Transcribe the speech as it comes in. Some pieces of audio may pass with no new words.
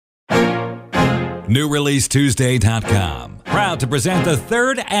NewReleaseTuesday.com. Proud to present the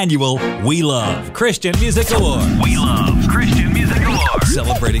third annual We Love Christian Music Awards. We Love Christian Music Awards.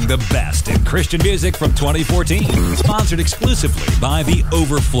 Celebrating the best in Christian music from 2014. Sponsored exclusively by The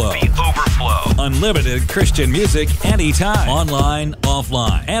Overflow. The Overflow. Unlimited Christian music anytime. Online,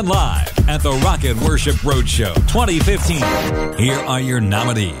 offline, and live at the Rock and Worship Roadshow 2015. Here are your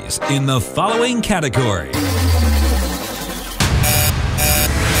nominees in the following category.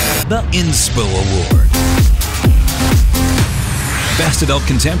 The Inspo Award. Best Adult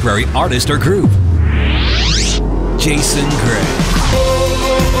Contemporary Artist or Group. Jason Gray.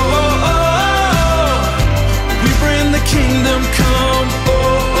 We bring the kingdom come.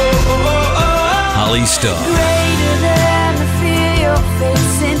 Holly Starr. Greater than the fear you're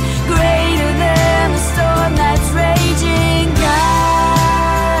facing, greater than the storm that's raging.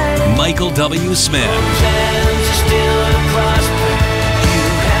 God, Michael W. Smith. Plans are still to prosper. You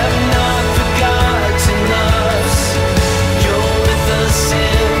have not forgotten us. You're with us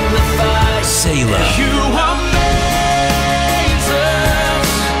in the fight. Selah. You amaze us.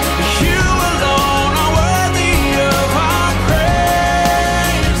 You alone are worthy of our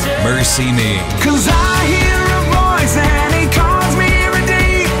praise. Mercy Me. 'Cause I hear a voice and he calls me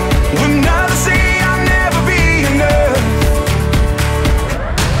redeemed. When others say I'll never be enough.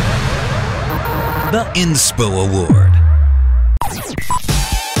 The Inspo Award.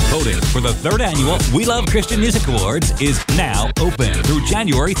 Voting for the third annual We Love Christian Music Awards is now open through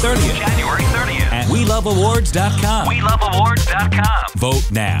January 30th January 30th. at WeLoveAwards.com. WeLoveAwards.com.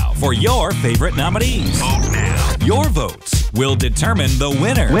 Vote now for your favorite nominees. Vote now. Your votes will determine the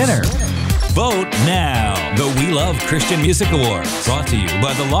winners. Vote now. The We Love Christian Music Awards. Brought to you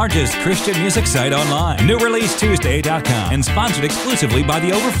by the largest Christian music site online, NewReleaseTuesday.com, and sponsored exclusively by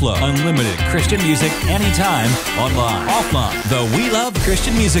The Overflow. Unlimited Christian music anytime, online, offline. The We Love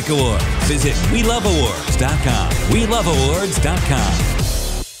Christian Music Awards. Visit WeLoveAwards.com. WeLoveAwards.com.